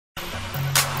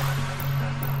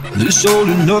This all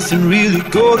and nothing really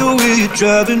got away, you're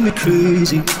driving me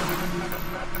crazy.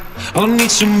 I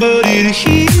need somebody to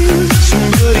hear,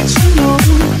 somebody to know,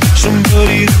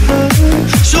 somebody to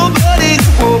have, somebody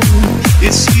to hold.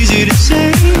 It's easy to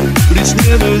say, but it's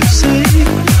never the same.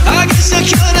 I guess I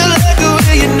kinda like the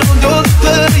way you know the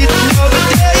pain. Another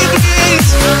day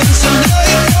bleeds into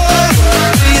nightfall.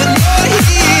 You're not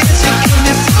here to get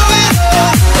me through it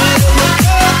all. But I'm a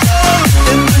cop,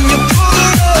 and when you pull the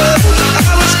rug,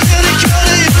 I was kinda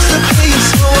used to being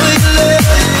so in love.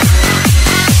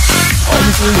 I'm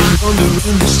feeling under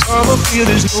in this time, I feel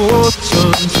there's no other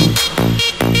time.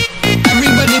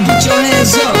 Everybody put your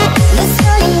hands up. This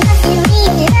only nothing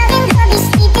really loving, I'll be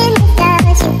sleeping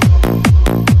without you.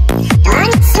 I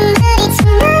need somebody to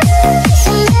know,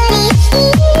 somebody to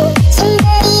feel,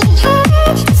 somebody to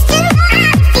have. Still know how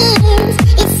it feels.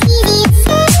 It's easy to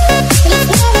say, but it's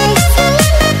never the same.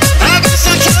 I guess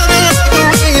I kinda like the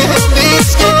way you help me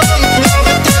escape. Now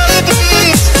the day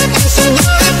bleeds into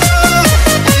nightfall.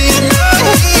 And you're not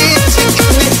here to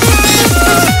get me through it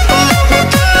all. Oh my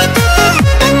God,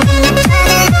 and when you pull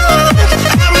the rug,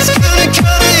 I was kinda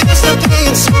used to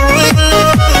being so in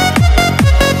love.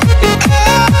 And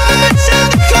I tend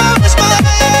to close my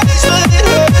eyes when it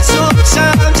hurts.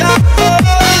 Sometimes I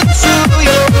fall into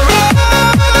your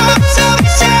arms. I'll be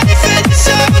safe in the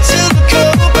sun till I go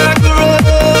back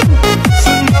around.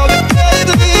 So now the day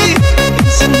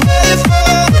bleeds into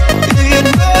nightfall. And you're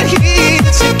not here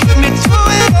to get me through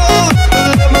it all.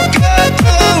 But I'm a god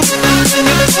now, and when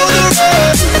you pull the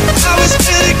rug, I was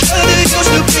getting kinda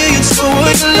used to being so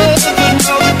in love. But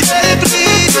now the day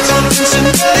bleeds into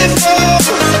nightfall.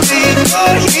 And you're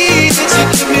not here to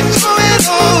get me through it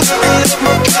all. But I'm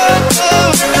a god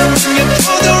now, and when you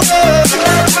pull the rug,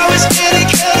 I was getting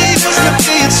kinda used to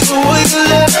being so in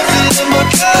love. But I'm a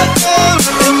god now,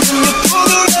 and when you pull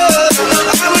the rug,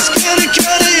 I was getting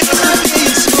kinda used to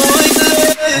being so in love.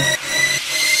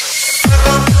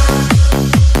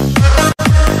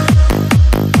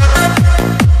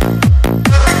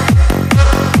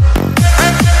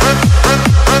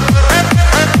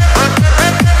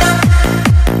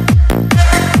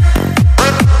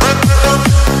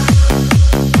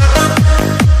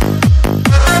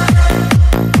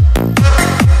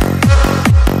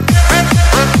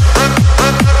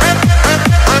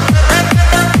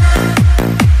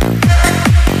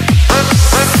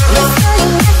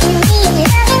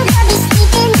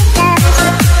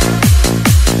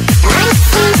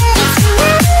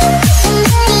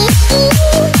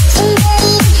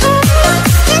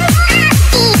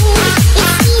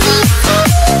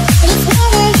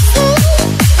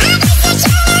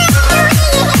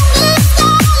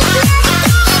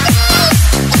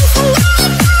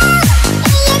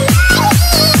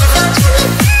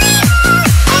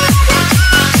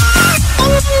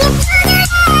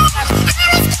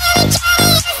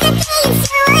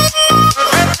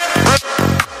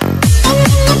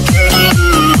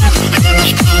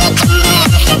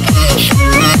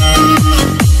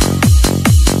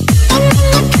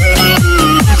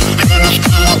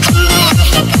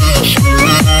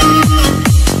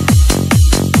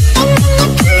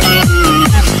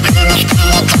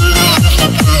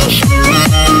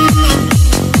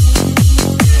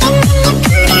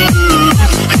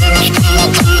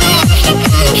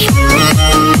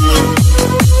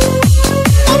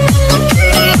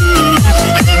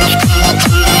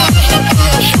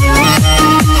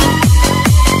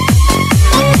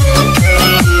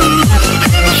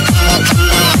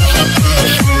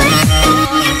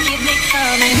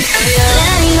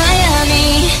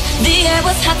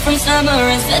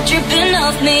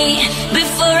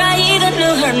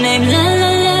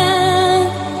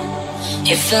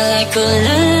 You felt like a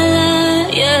la la la,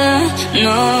 yeah,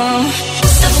 no.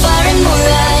 Safari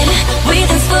moonlight, we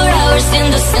danced for hours in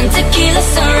the sun, tequila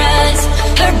sunrise.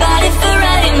 Her body felt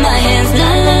right in my hands,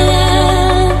 la la la.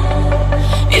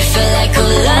 It felt like a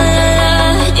la la la,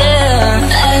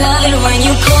 yeah. I love it when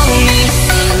you call me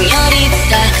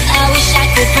señorita. I wish I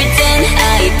could pretend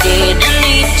I didn't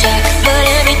need ya, but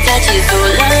every touch is oh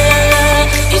la la la.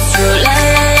 It's true la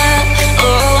la la.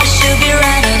 Oh, I should be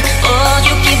running. Oh,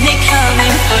 you keep me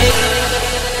coming.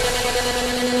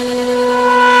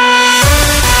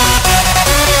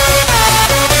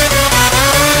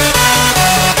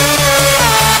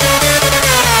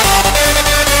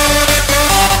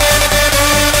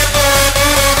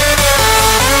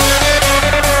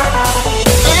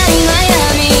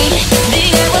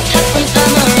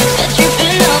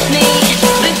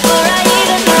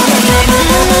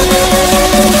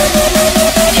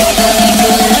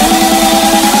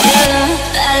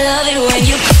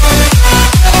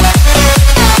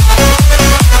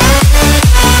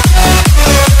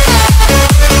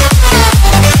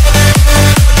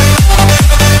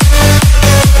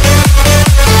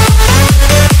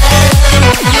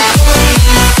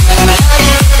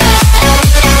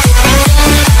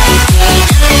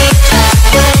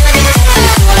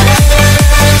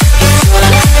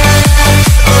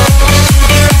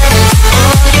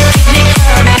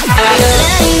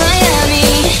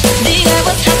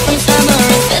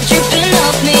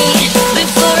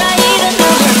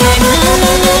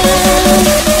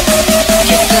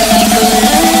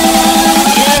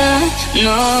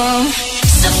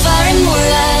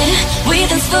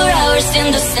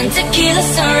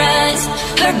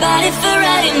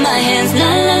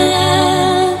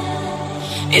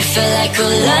 It felt like a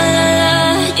la la la,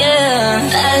 yeah.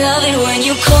 I love it when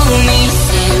you call me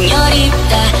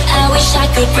señorita. I wish I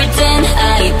could pretend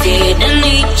I didn't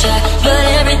need ya, but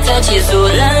every touch is ooh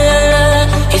la la la.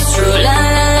 It's true la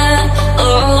la la.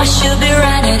 Oh, I should be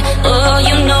running. Oh,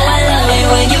 you know I love it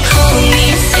when you call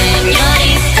me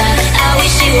señorita. I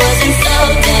wish it wasn't so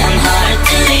damn hard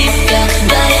to leave ya,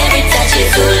 but every touch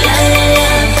is ooh la la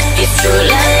la. It's true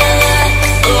la la la.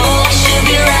 Oh, I should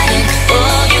be running.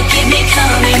 Oh, you keep me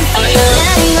coming for you.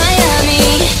 In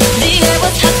Miami, the air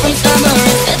was hot from summer.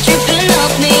 That dripping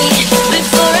off me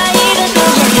before I even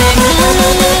know her name.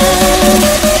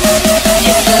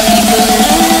 You felt like a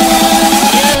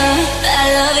yeah. I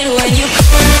love it when you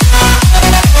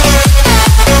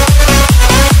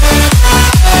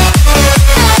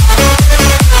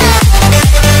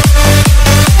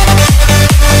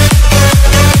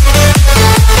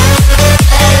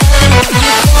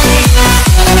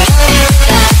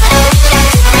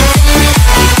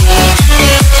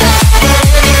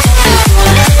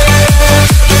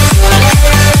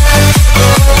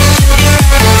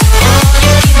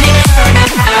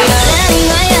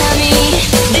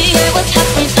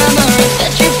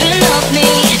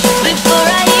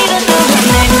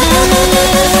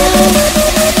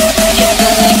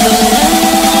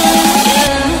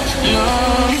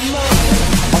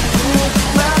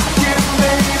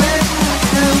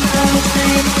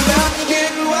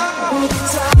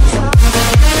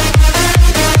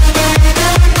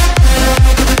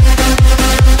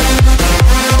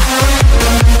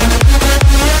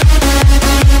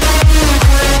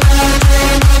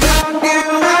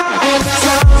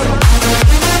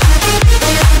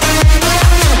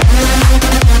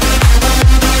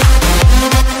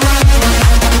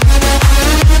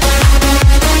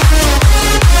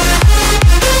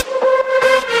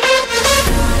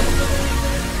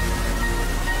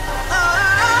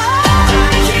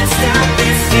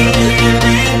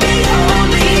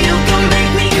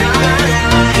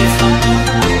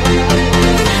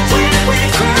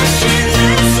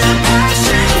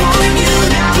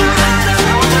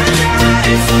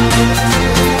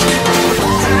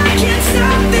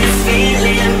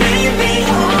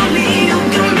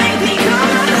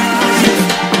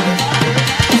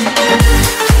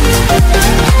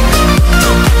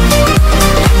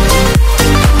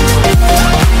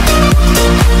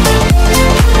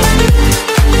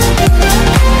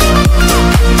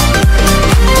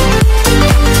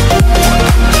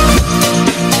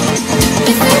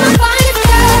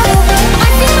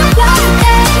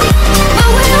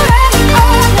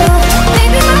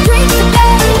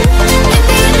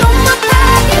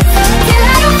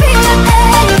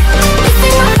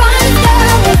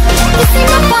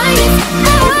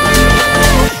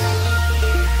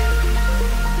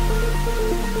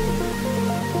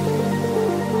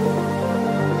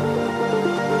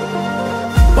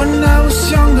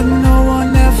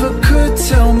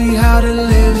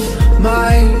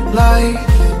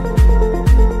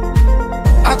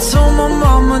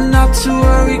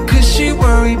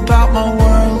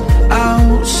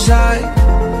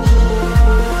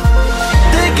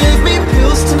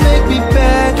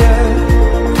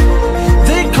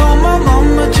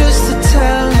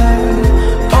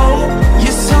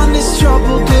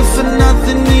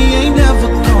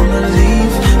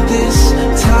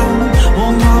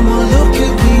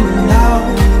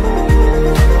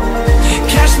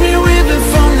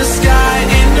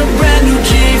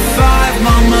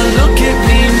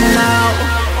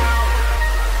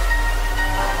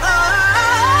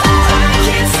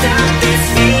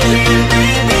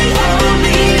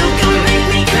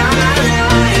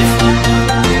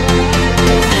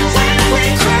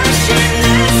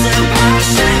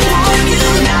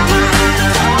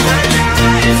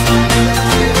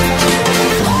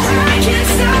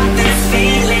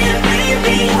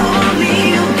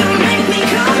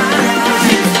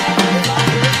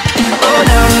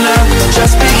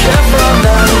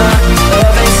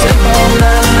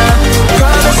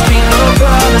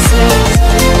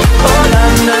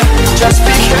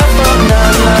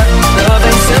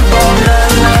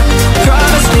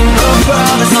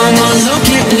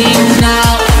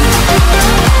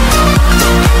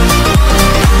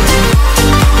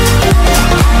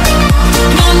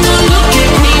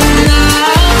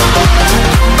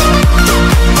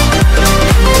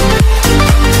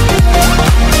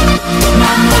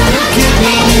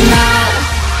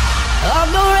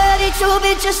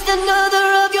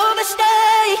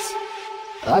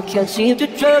can't seem to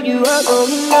turn you out on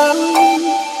me now.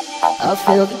 I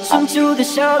feel the tune to the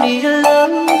sound of your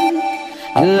love.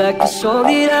 You're like the song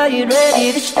that I ain't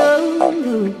ready to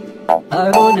start. I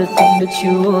want to think that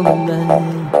you on my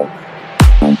mind.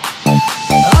 I'm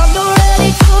not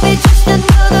ready to be just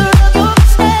another of your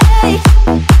mistakes.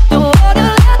 Don't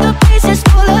wanna let the pieces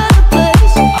fall out of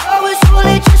place. I was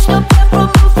only just a breath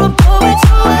removed from going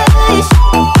to waste.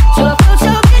 Till I found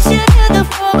salvation in the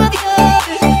form of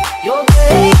yours. Your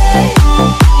grace,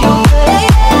 your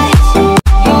grace,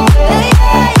 your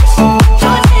grace.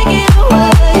 Don't take it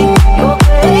away. Your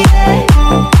grace,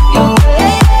 your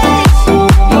grace,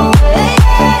 your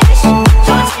grace.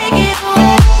 Don't take it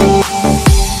away.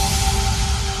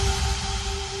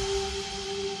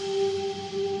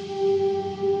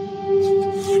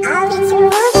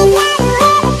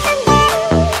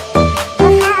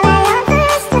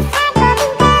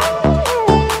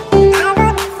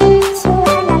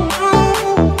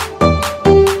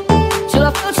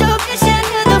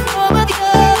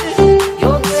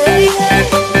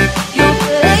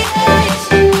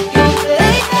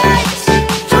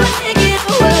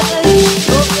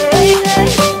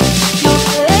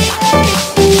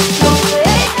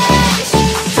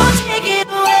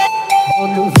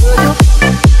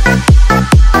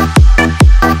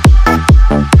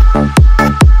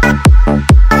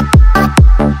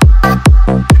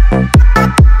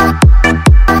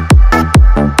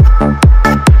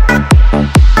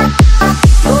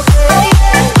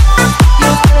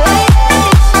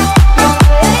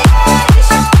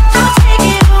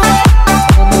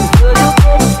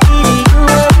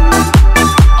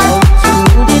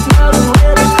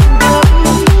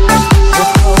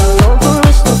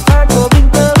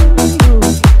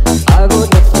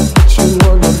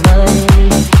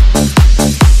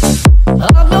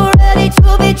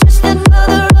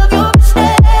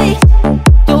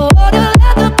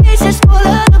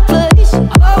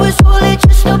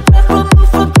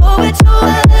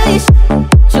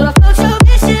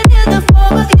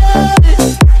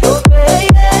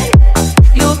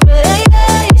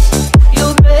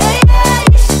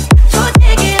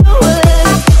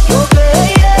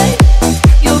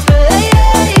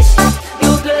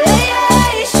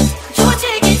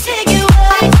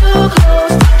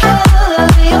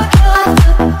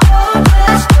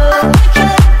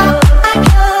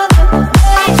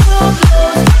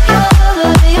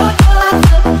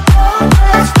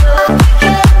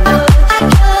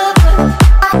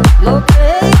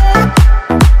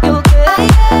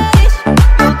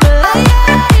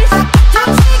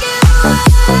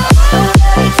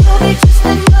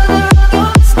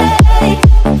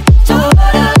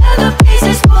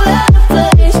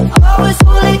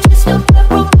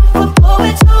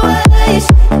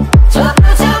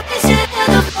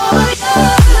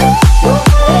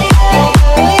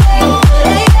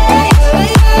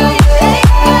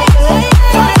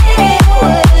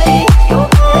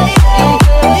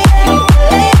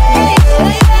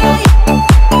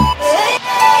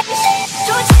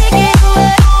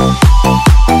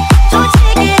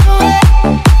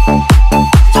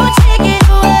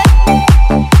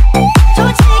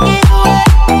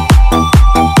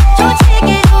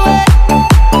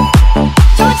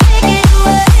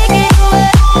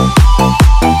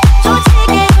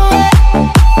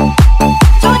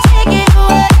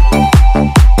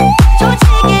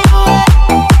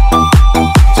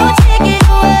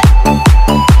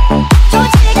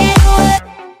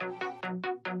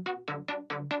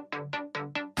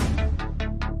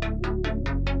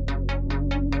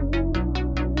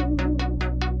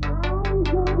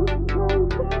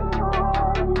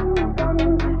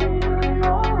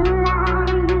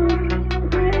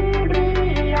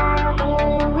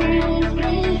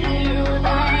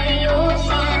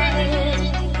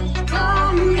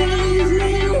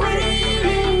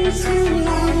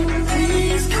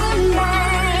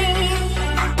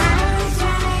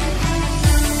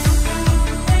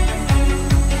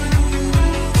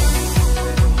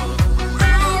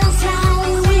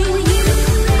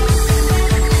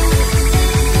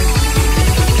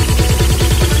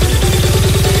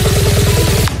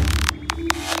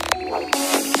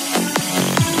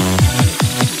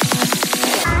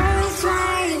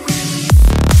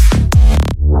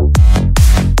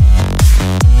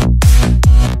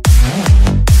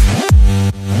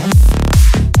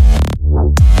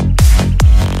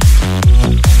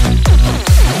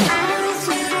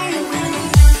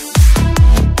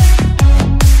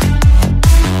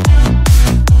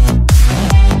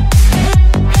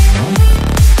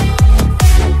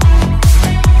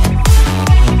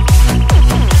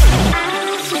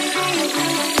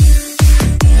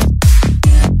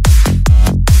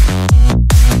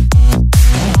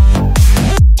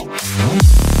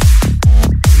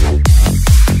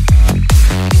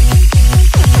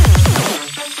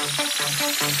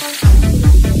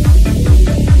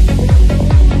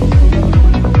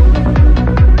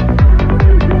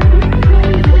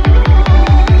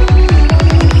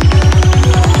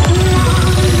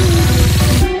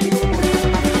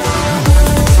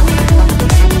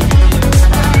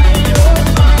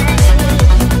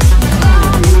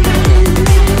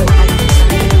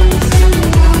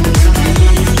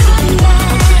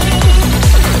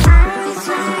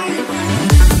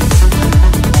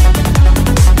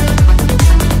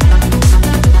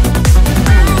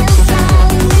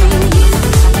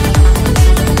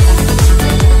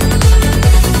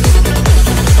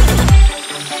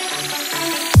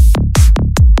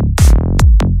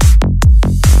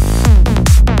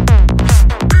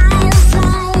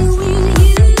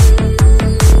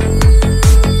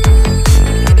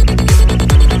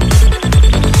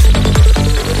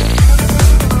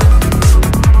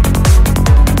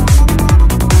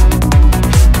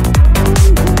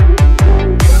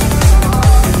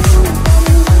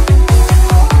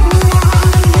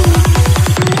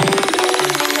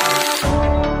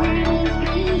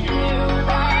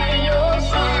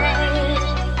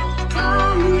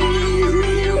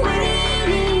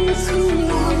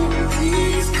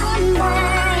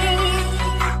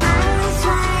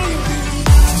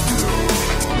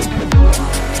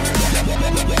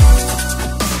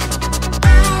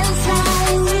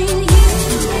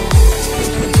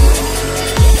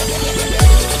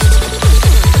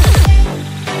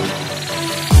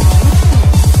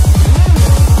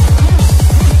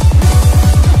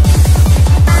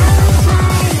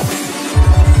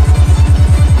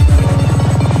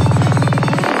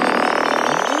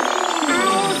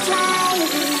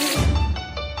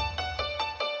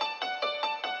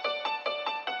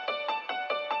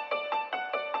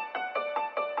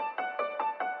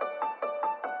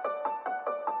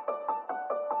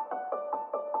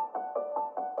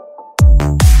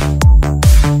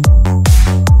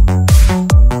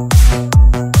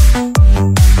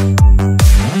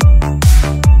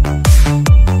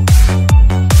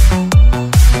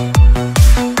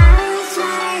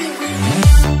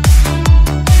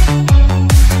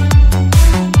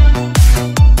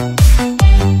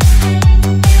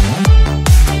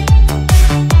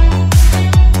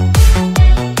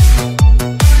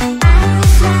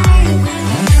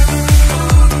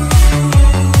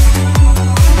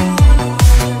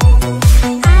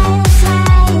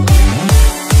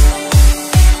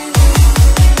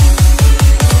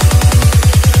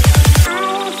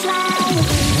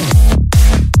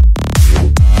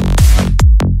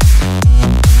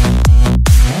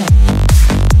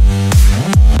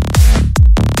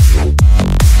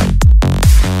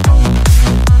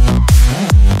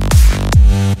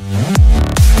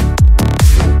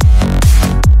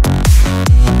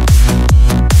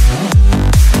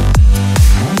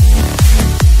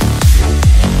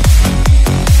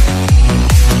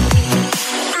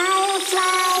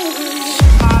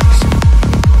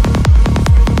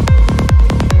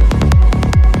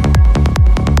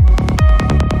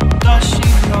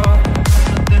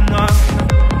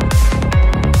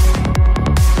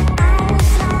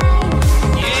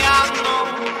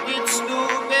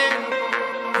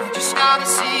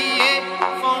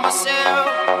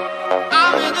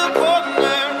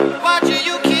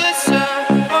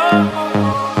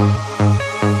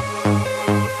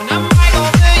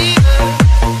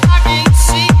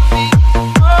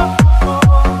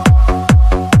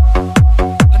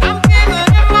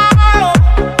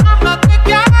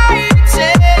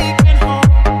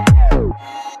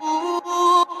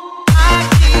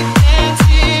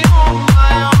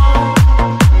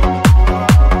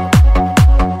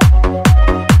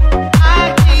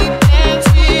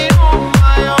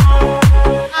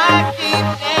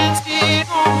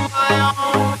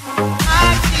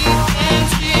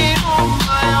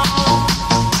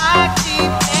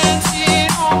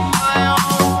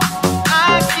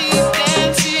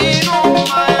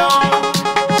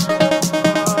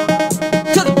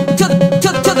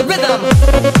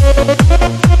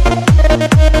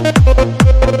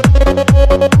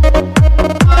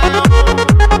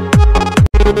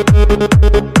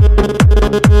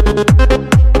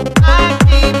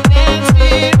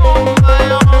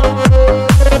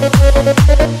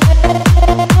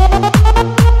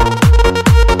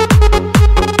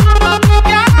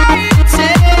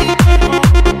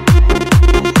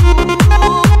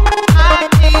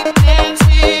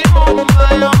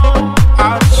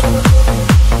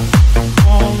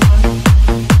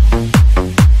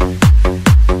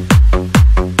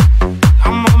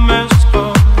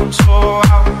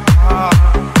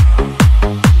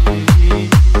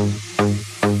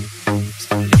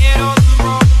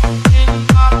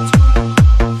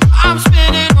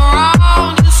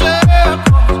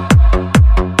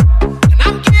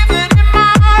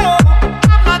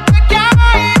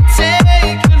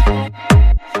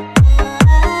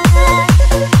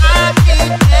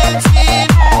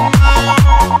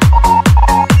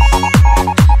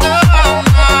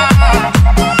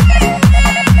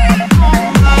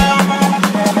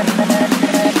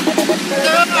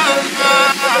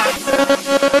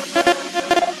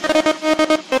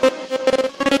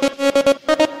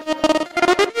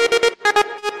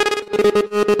 To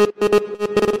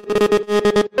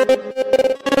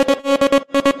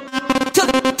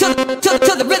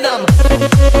the rhythm.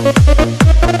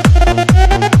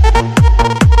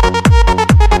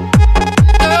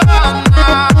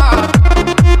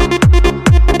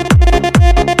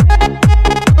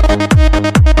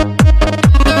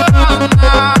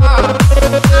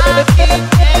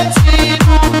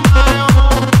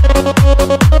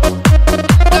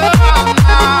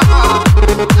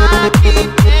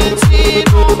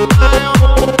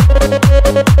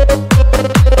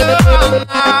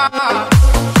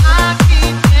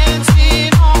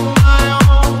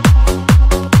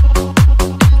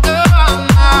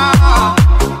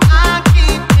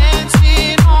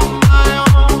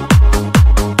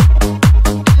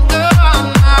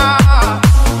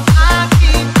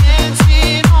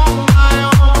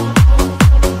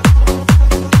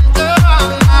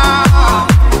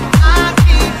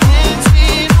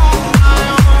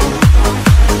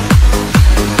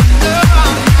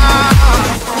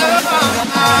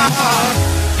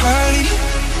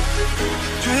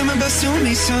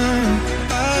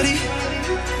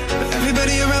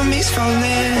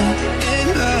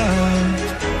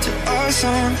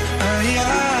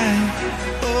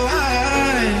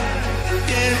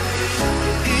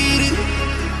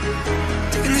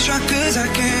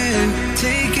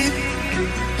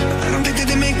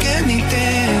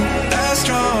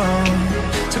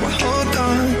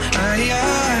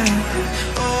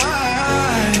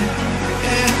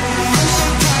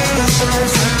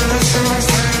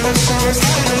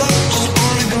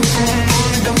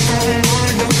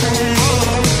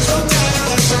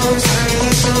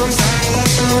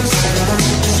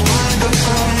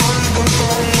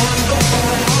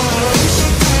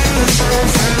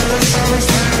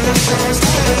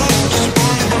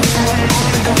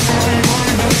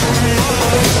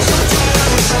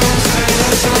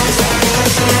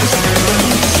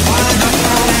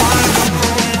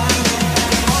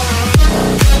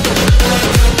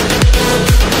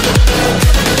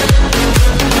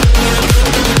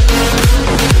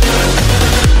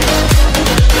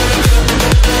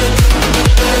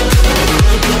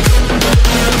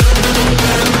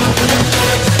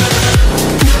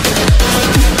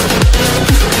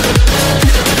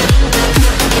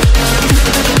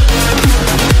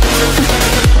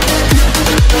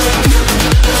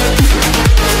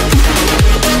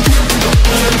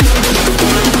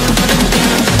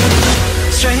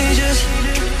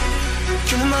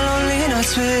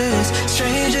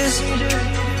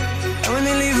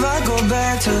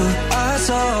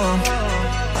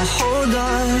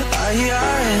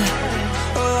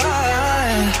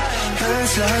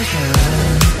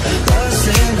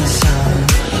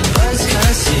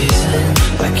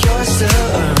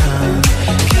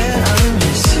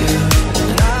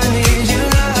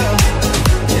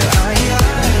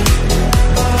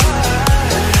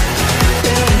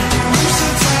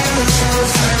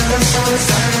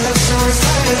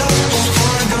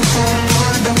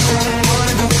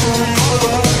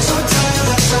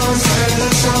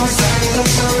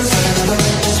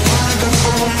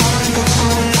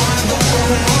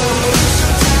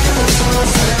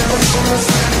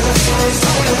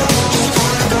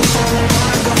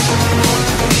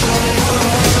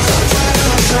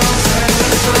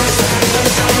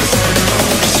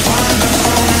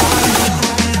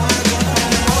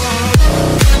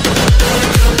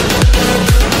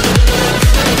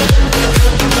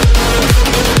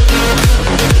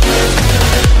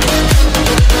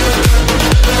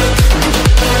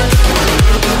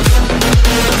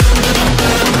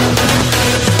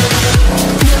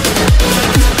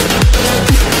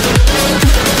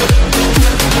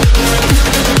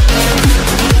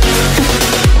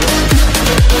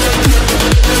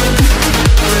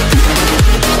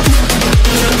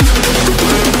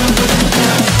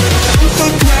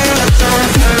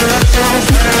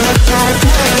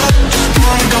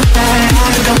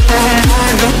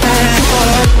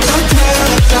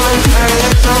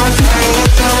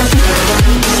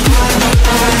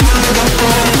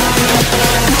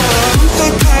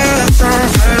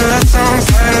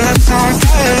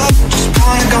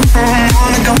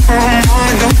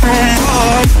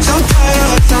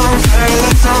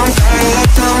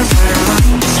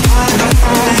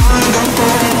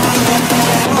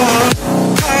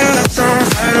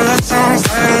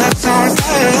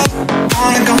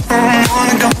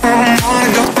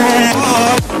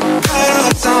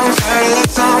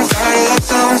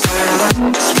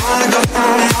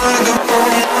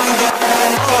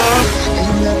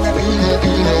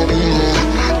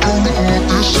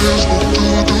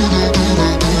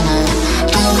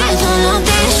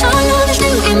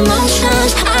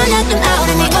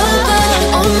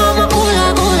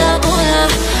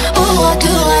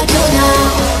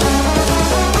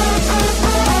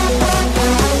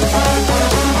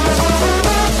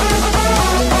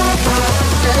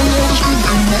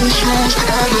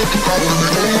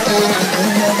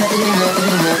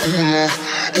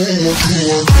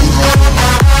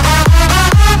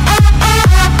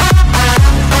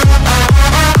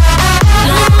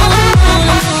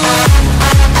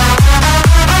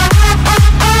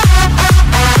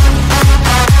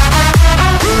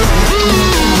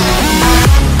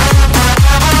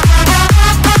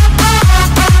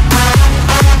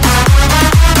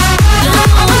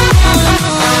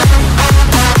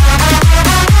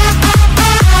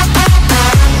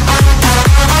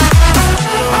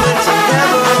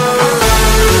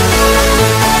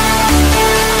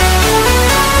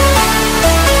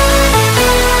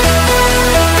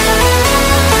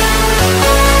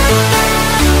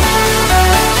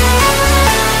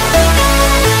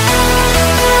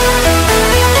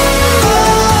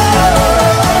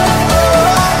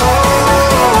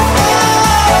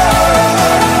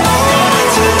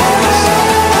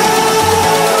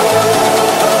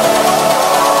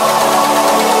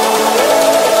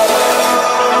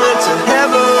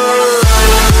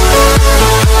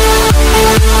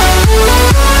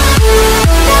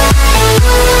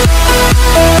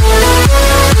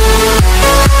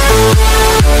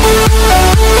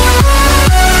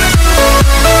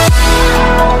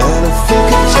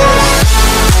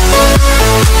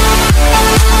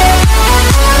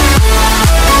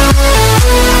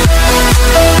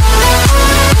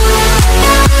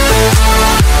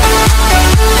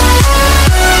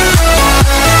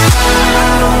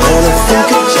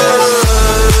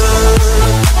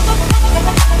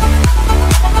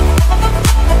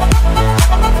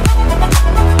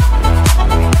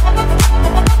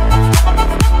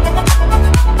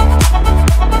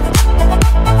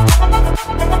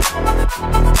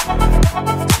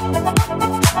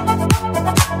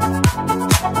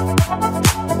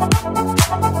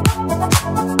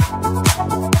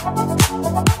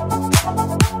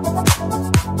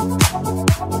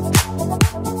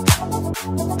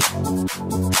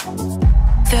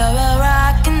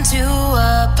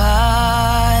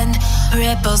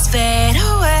 ripples fade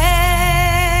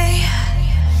away.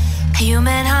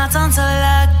 Human hearts aren't so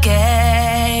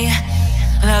lucky.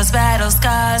 Those battle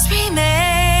scars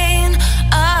remain.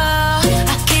 Oh,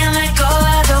 I can't let go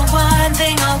of the one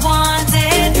thing I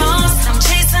wanted most. I'm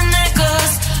chasing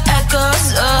echoes, echoes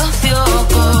of your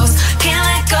ghost. Can't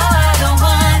let go of the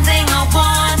one thing I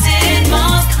wanted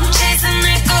most. I'm chasing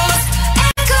echoes,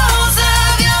 echoes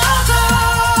of your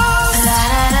ghost. La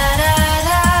da da da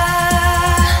da,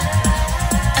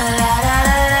 la da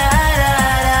da da da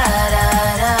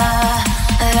da,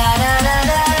 la da da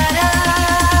da da.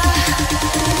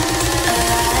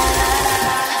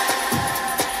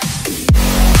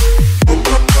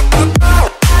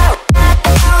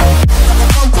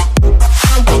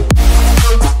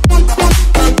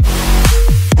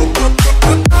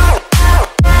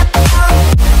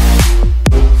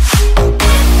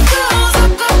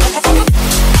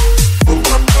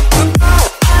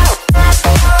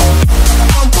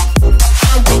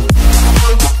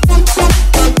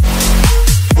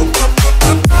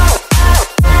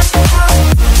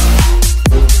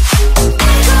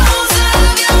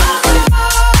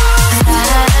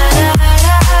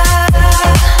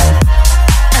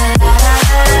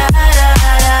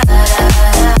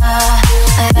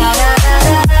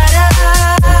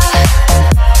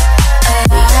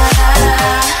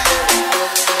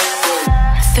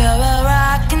 Throw a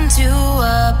rock into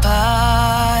a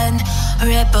pond,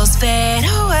 ripples fade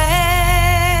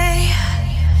away.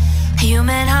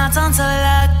 Human hearts aren't so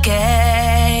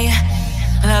lucky.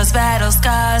 Those battle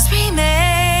scars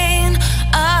remain.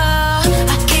 Oh,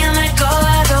 I can't let go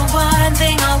of the one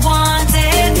thing I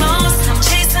wanted most. I'm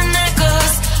chasing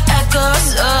echoes, echoes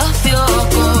of your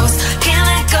ghost. Can't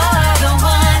let go of the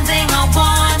one thing I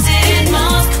wanted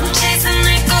most. I'm chasing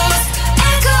echoes,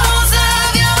 echoes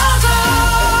of your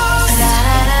ghost. La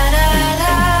da da da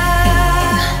da,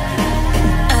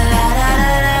 la da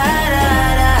da da da da,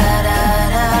 la da da da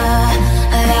da,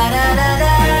 la da da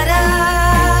da da.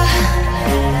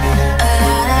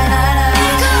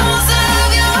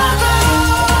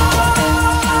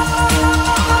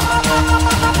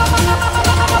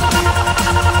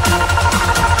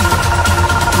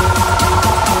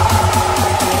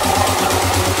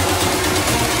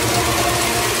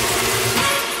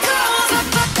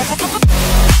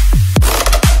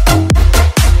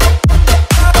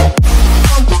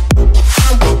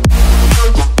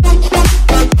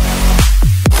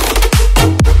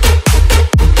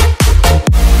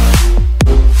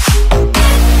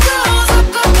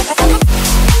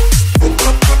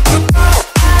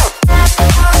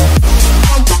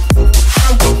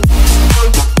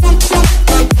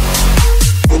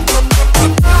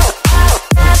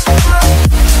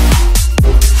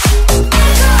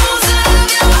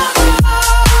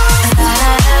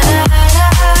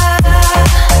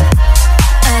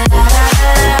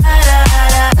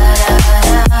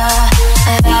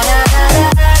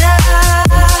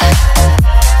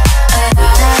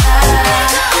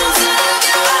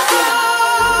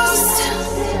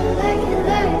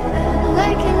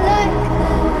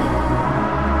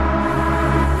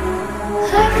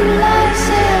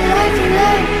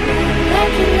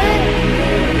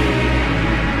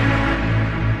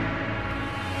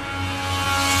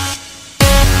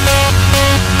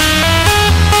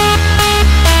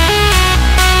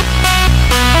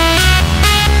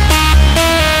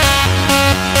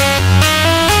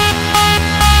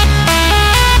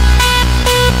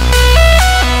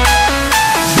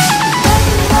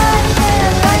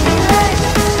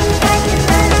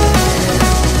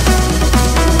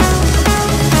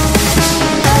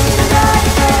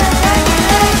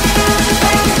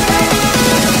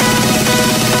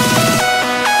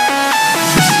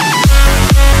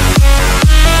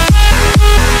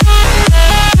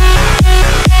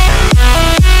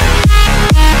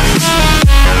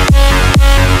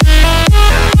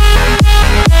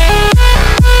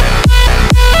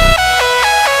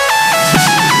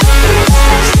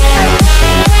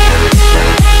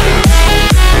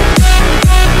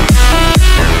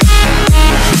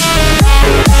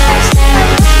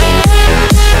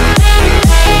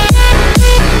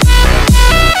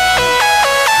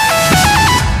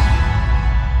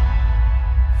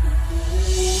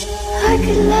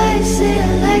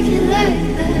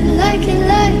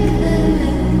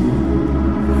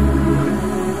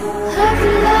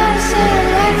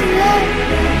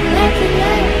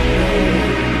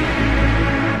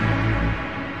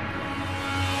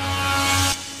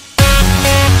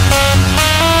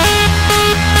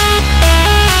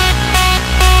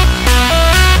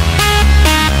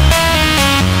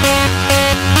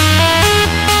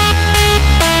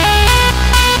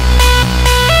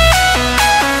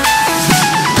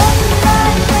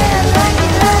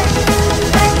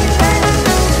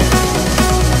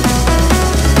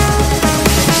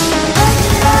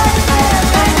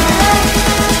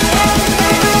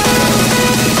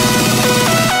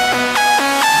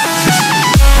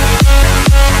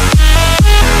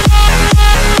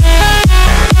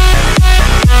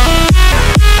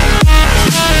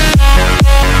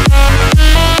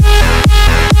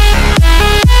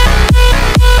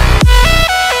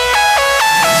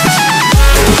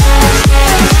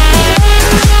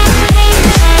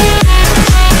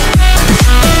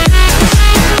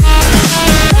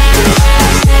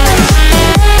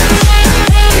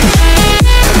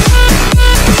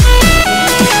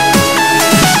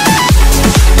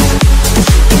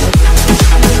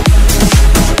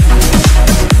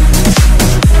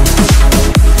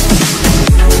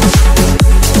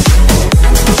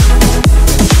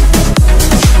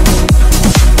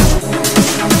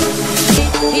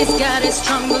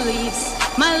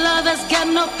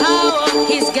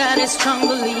 has strong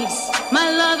beliefs. My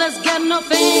love has got no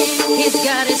fame, he's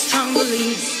got his strong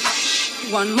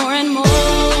beliefs. Want more and more,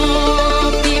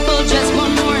 people just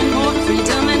want more and more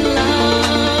freedom and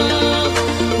love.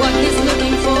 What he's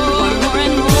looking for, want more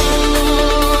and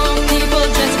more, people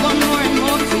just want more and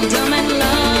more freedom and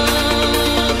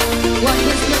love. What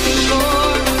he's looking for,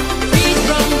 free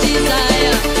from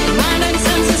desire, mind and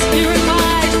senses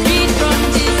purified, free from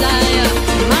desire,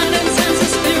 mind and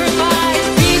senses purified,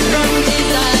 free from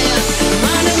desire,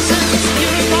 mind and senses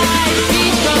purified,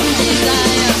 free from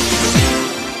desire.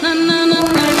 Na na na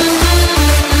na na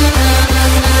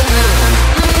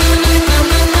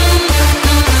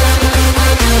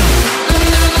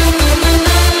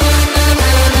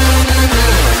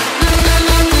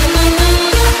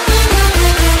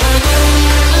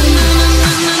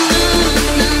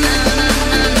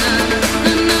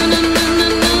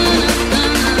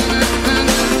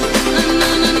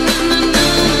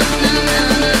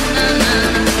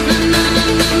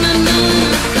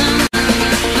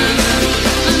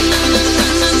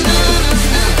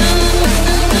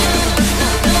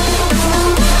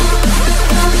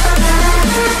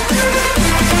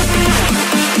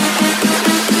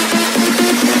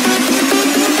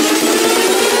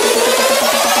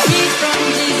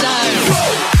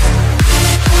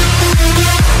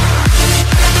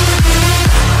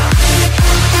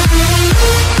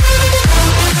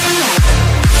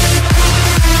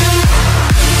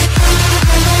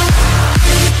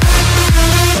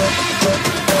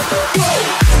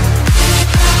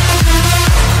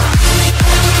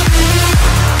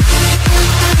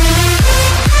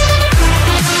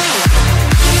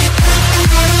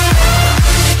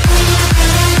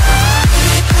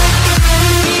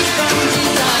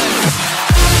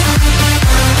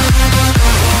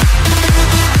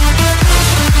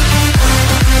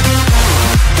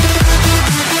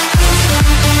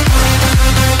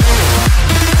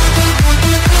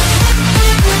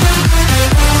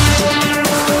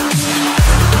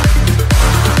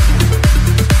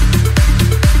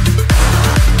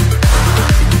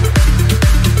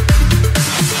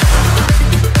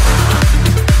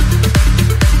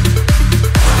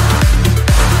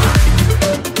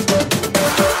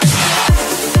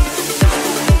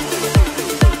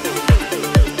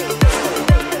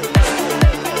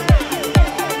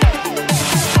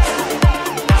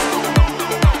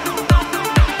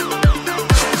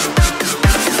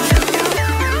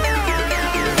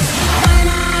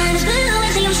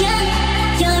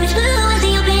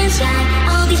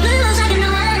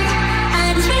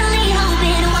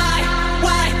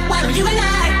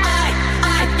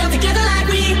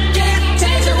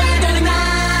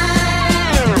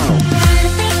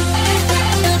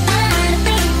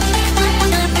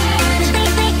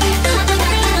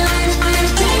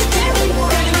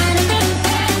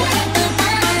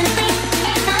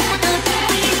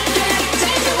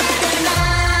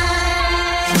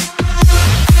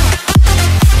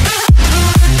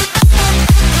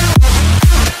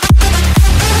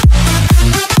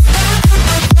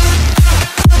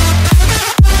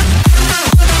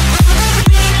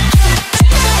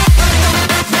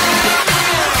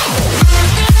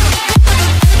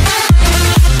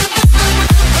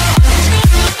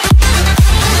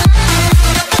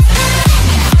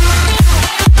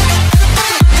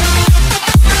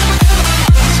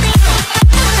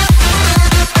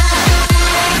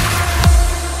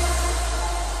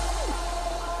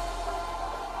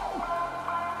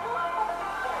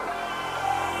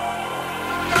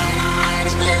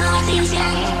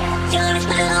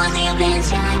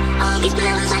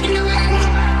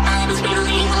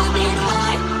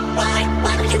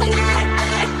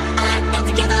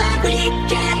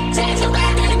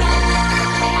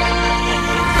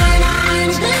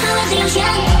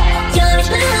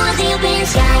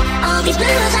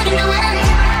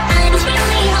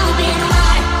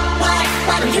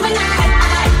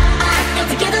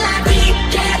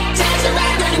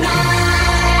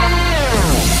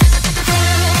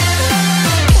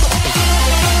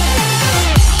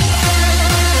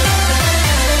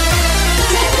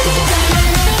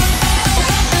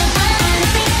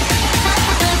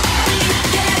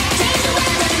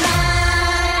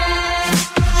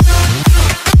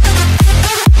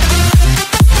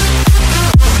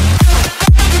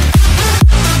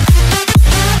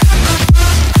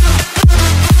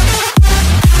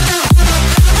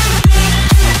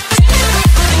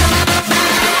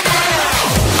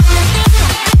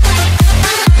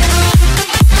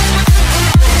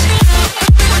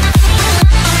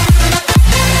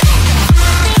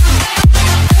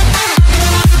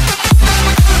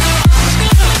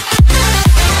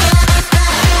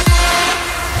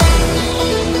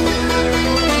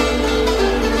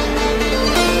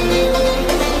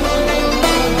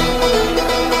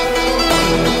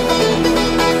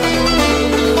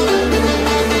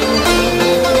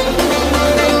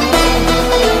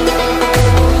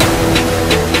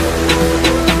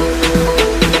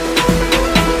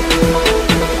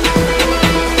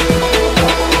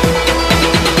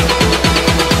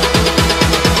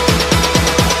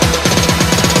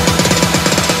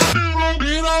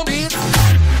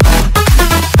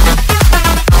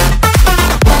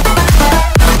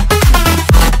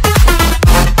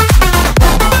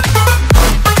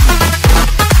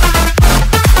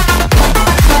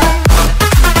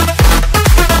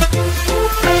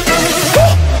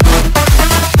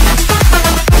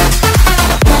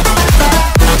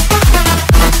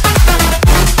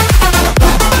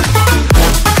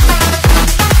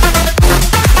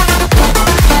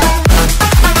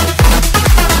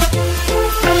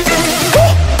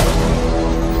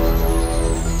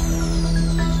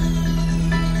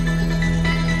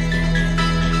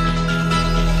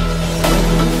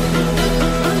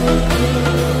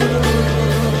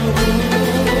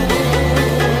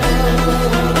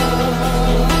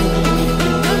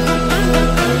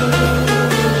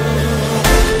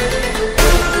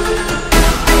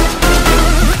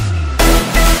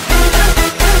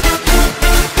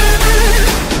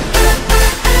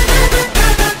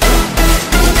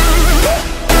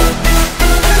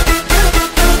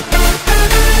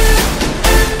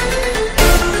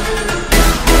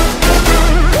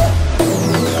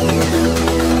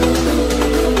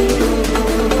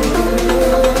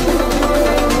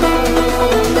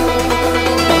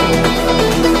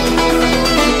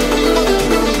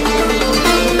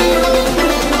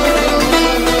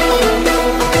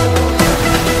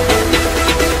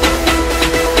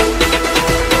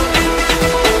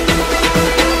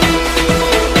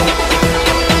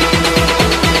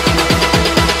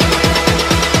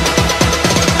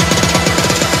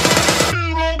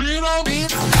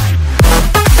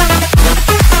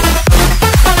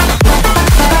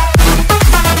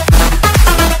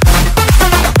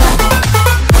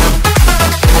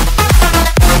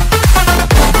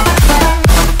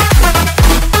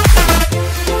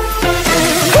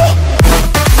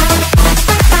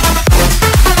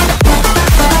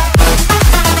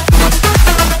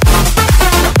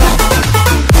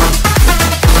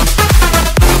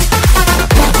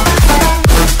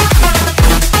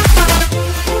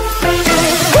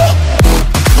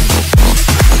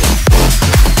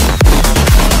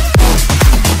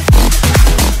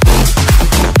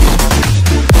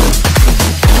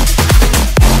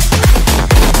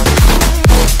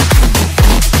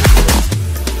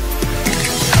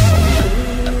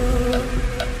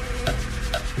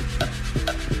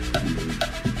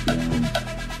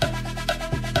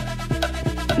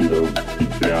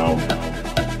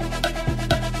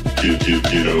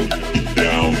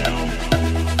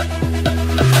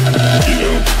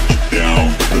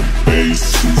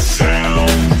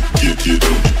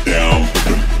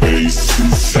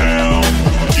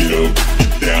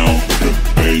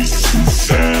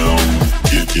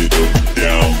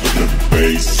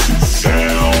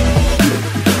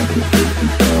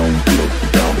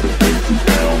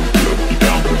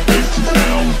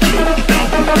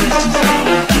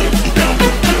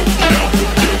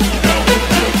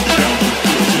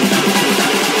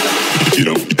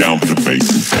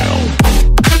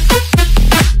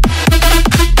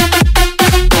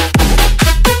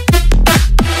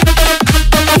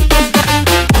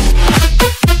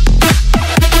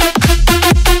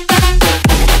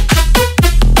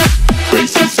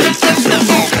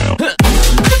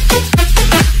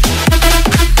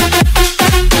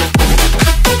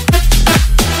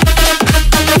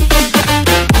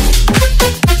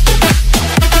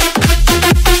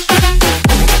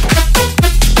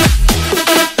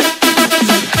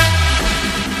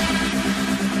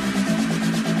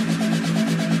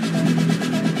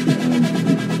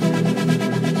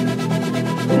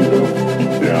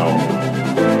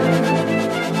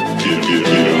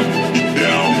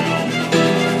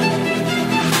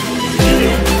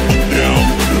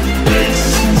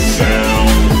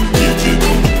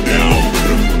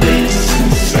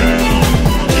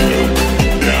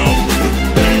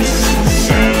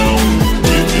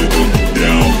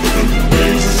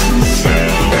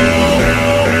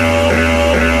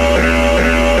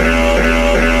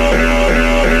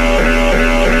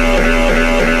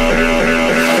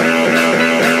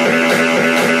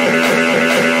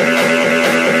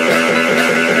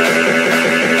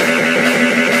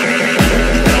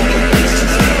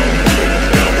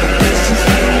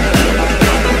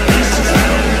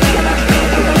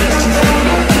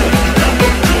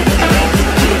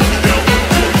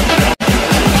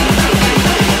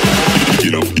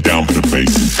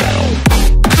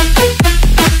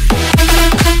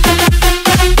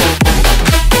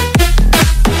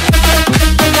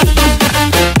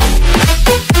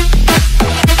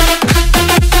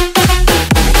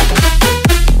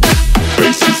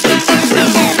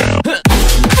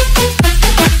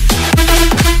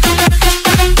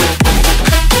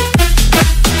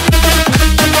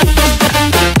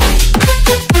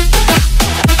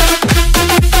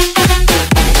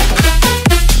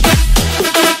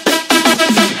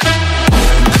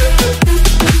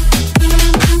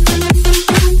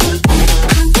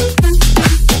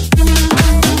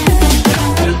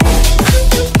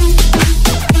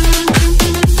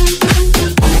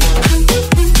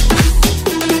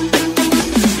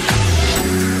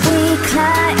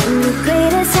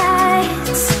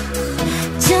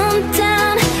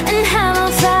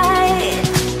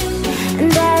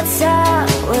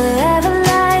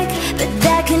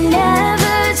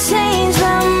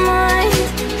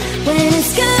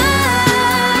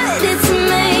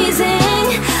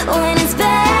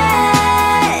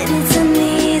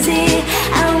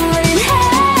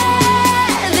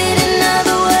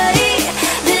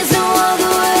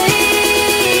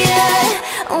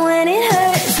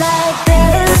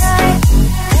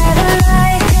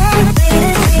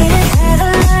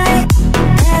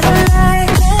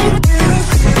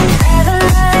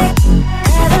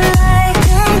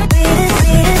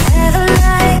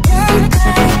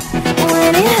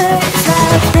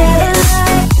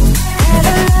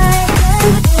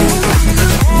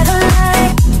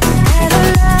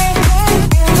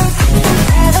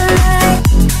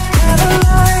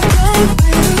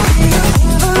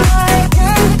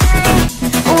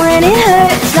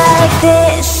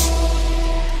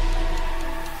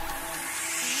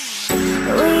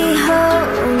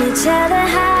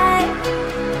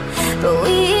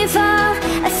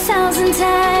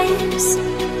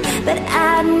But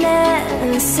I'd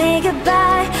never say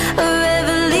goodbye or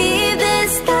ever leave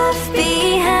this stuff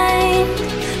behind.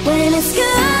 When it's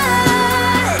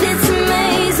good, it's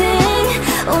amazing.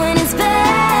 When it's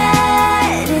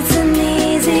bad, it's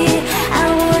uneasy. I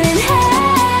wouldn't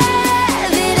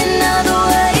have it another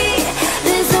way.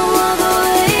 There's no other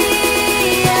way,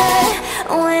 yeah.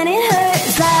 When it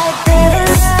hurts like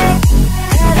this,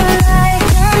 never like,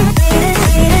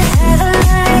 never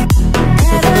like,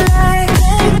 never like,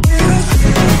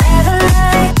 never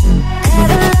like,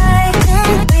 never like.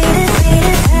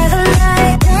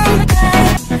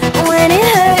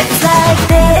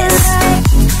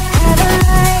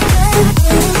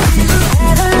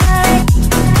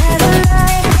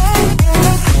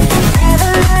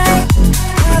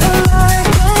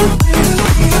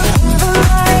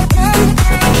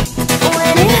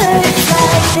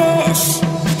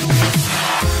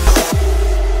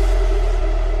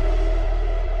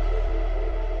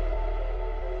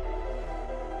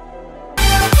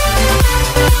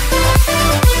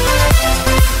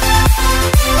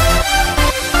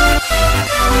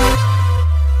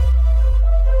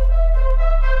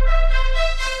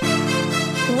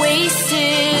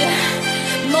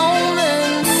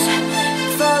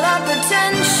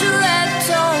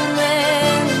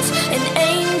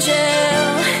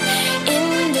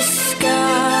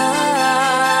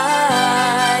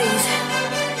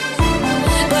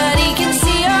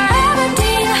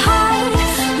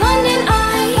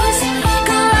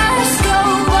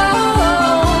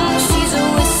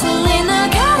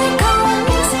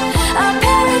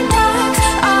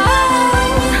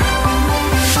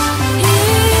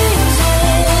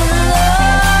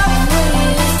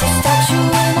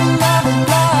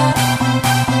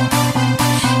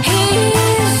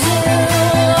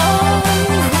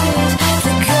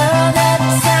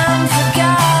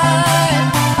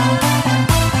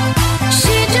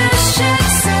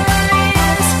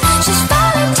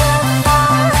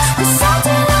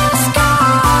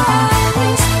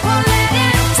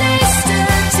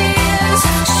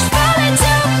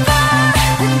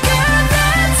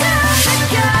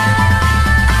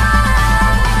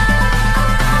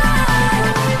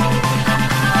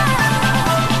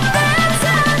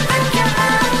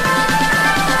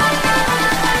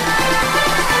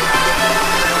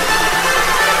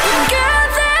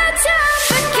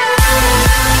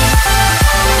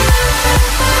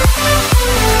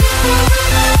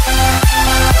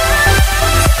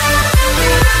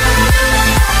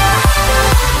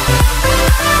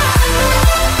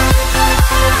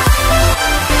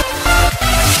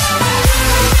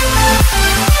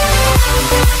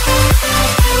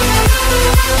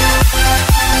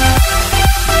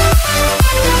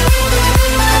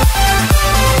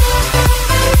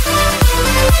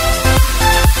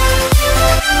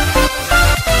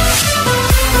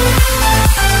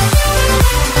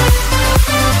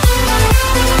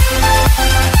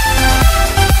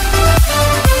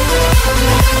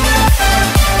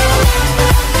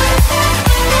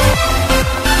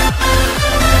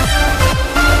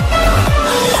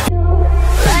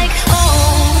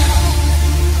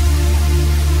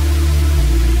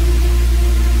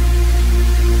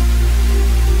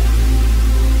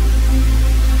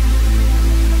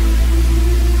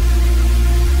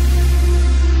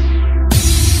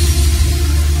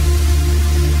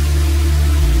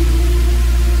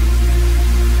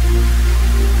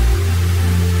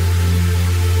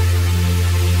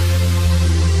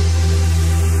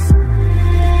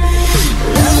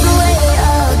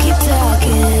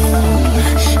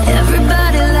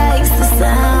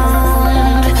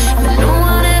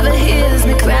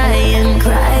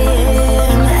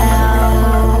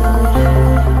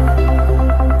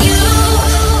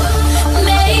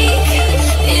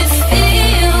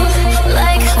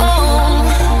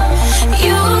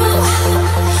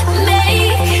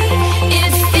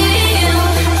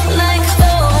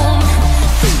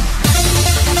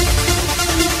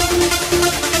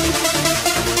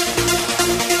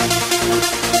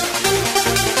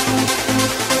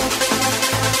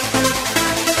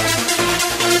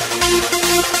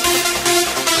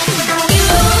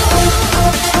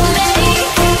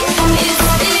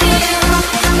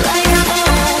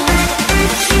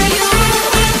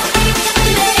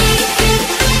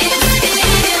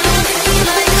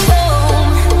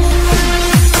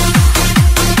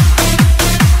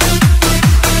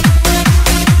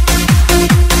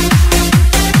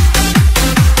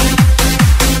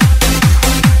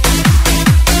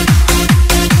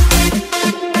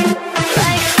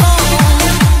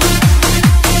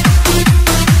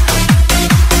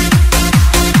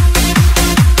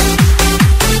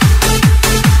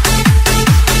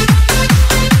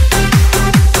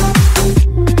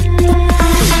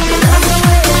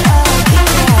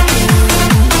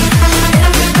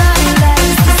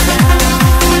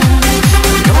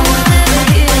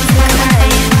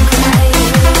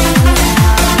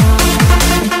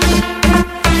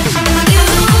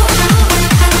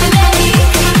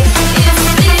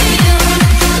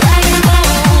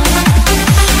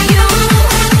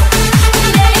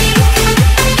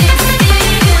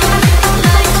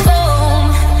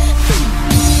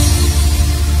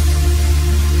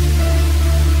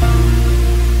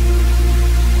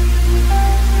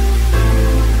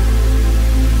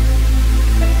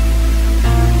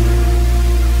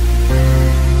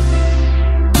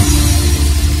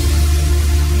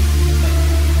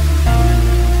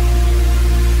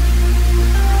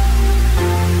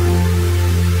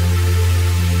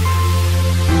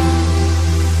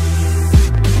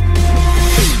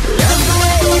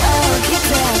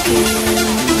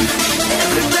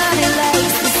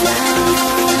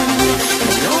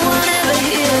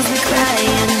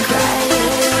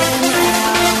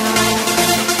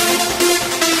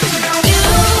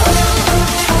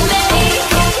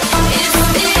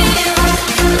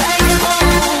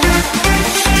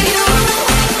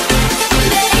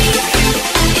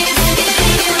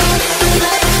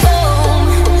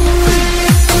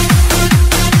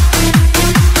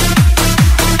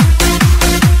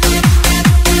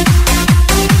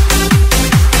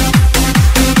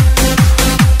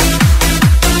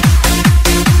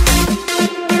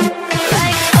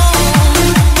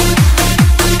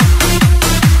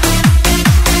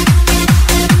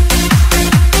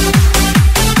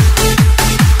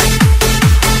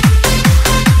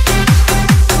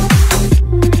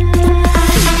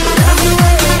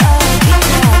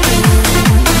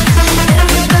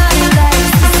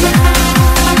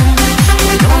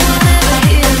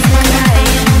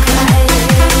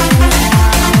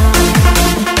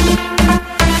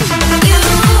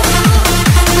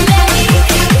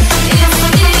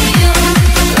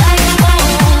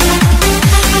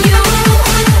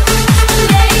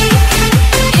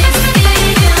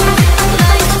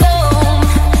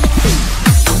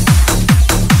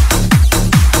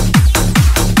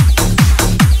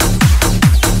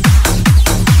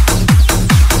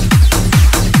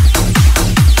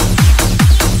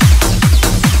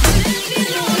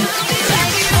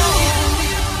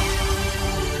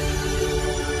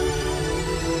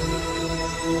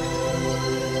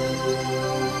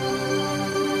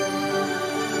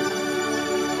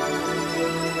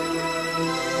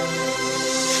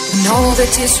 the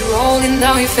tears rolling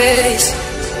down your face,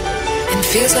 and it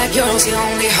feels like you're the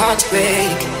only heart to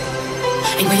break.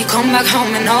 And when you come back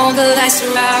home and all the lights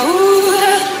are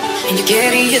out, and you're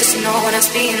getting used to no one else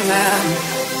being around.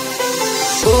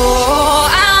 Oh,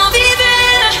 I'll be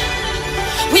there.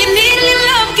 We need a little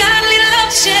love, got a little love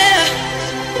to share.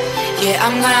 Yeah,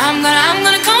 I'm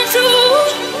gonna come through.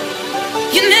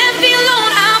 You'll never be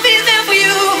alone, I'll be there for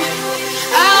you.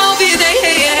 I'll be there,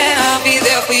 yeah, I'll be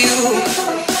there for you.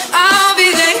 I'll be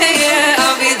there, yeah,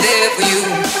 I'll be there for you.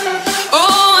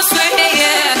 Oh, I swear,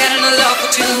 yeah, I got enough love for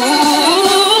you.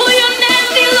 You'll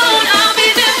never be alone, I'll be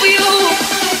there for you.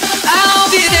 I'll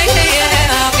be there,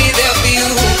 yeah, I'll be there for you.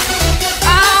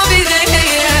 I'll be there,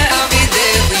 yeah, I'll be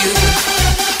there for you.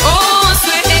 Oh, I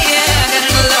swear, yeah, I got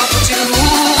enough love for you.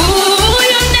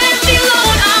 You'll never be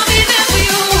alone, I'll be there for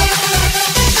you.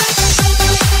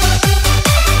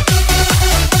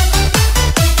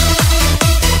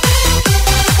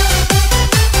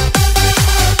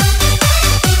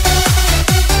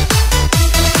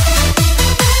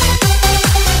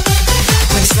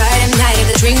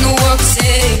 Drink the world to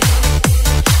say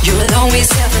you're alone with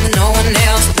yourself and no one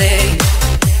else to blame.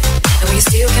 And when you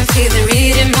still can feel the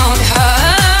rhythm of your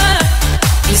heart,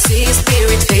 you see your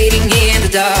spirit fading in the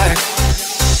dark.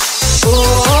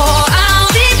 Oh,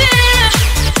 I'll be there.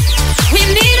 We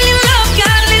need a little love,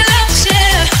 got a little love to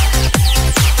share.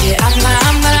 Yeah, I'm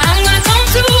gonna come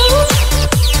through.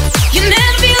 You'll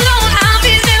never be alone, I'll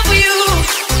be there for you.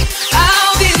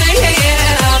 I'll be there,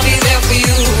 yeah, I'll be there for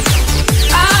you.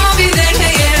 I'll be there,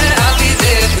 yeah, I'll be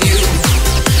there for you.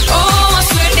 Oh, I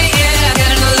swear, yeah, I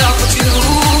got enough love for you.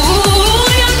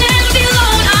 You'll never be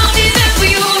alone, I'll be there for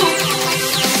you.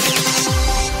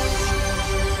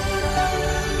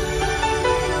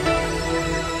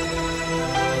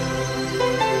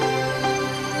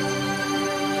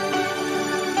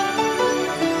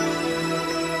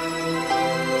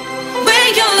 When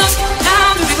you're lost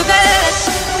down the riverbed,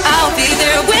 I'll be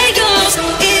there. When you're lost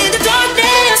in the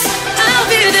darkness, I'll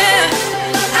be there.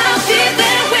 I'll be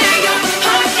there where your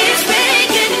heart is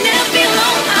breaking. Never be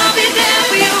alone, I'll be there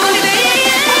for you. I'll be there,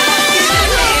 yeah. I'll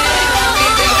be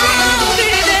there for you. I'll be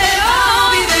there. I'll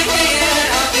be there,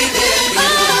 yeah. I'll be there for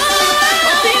you.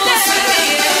 I'll be there,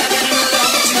 yeah. Got enough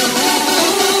love for you.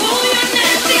 You'll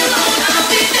never be alone, I'll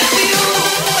be there for you.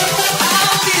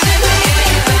 I'll be there,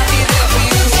 yeah. I'll be there for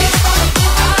you.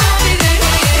 I'll be there,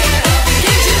 yeah.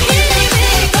 Can't you hear me?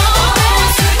 Oh,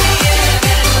 yeah.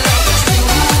 Got enough love for you.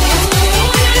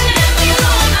 You'll never be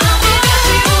alone, I'll be there for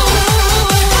you.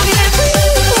 I'll be there for you.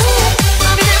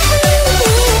 I'll be there for you.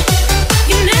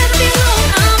 You'll never be alone,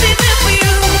 I'll be there for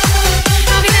you.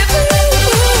 I'll be there for you.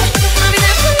 I'll be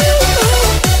there for you.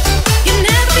 You'll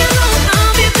never be alone,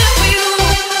 I'll be there for you.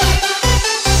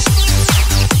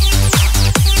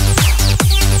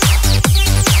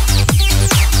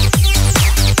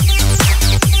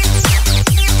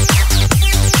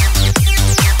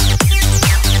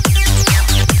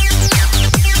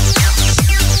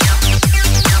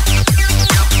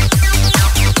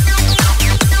 You'll never be alone,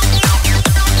 I'll be there for you.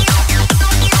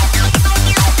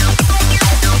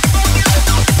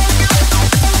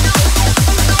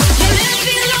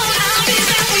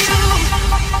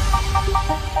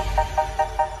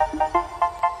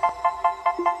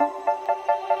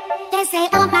 They say,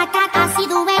 oh my God, I see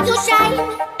the way you shine.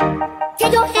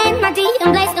 Take your hand, my dear,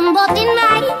 and place them both in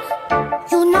mine.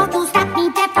 You know you stopped me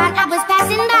dead while I was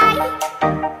passing by.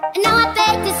 And now I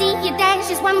beg to see you dance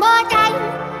just one more time.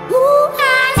 Ooh,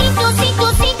 I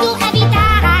see you every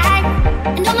time.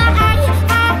 And oh my,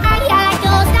 I like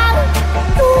your style.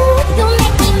 Ooh, you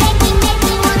make me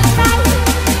wanna cry.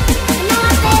 And now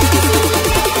I beg to see you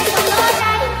dance one more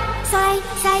time. Say,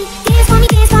 dance for me,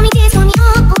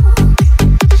 oh, oh.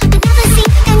 I never seen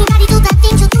anybody do the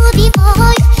things you do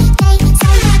before. Say,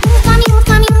 move for me,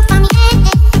 eh,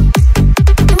 eh.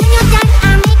 And when you're done,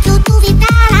 I make you do it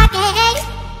all again.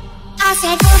 I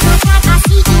said, oh my God, I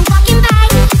see you walking by.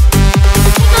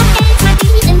 Take my hands, my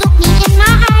feet, and look me in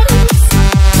my eyes.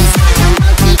 Just like a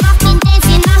monkey, I've been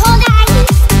dancing my whole life.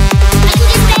 Now you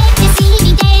just beg to see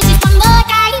me dance just one more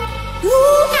time.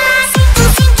 Ooh, I see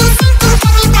you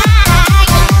every time.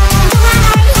 And oh my,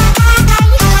 I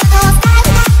like your style.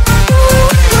 Ooh,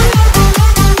 you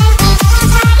make me wanna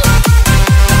cry.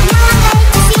 And now I beg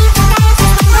to see you dance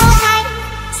just one more time.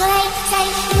 So they say,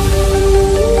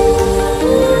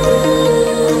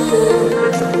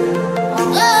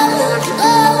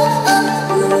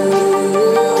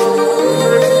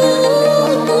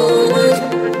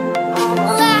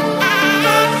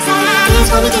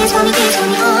 dance for me,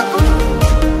 oh, oh.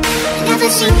 I never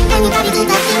seen anybody do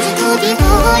the things you do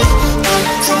before. They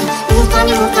say, move for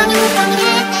me, eh,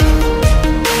 eh.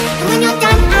 And when you're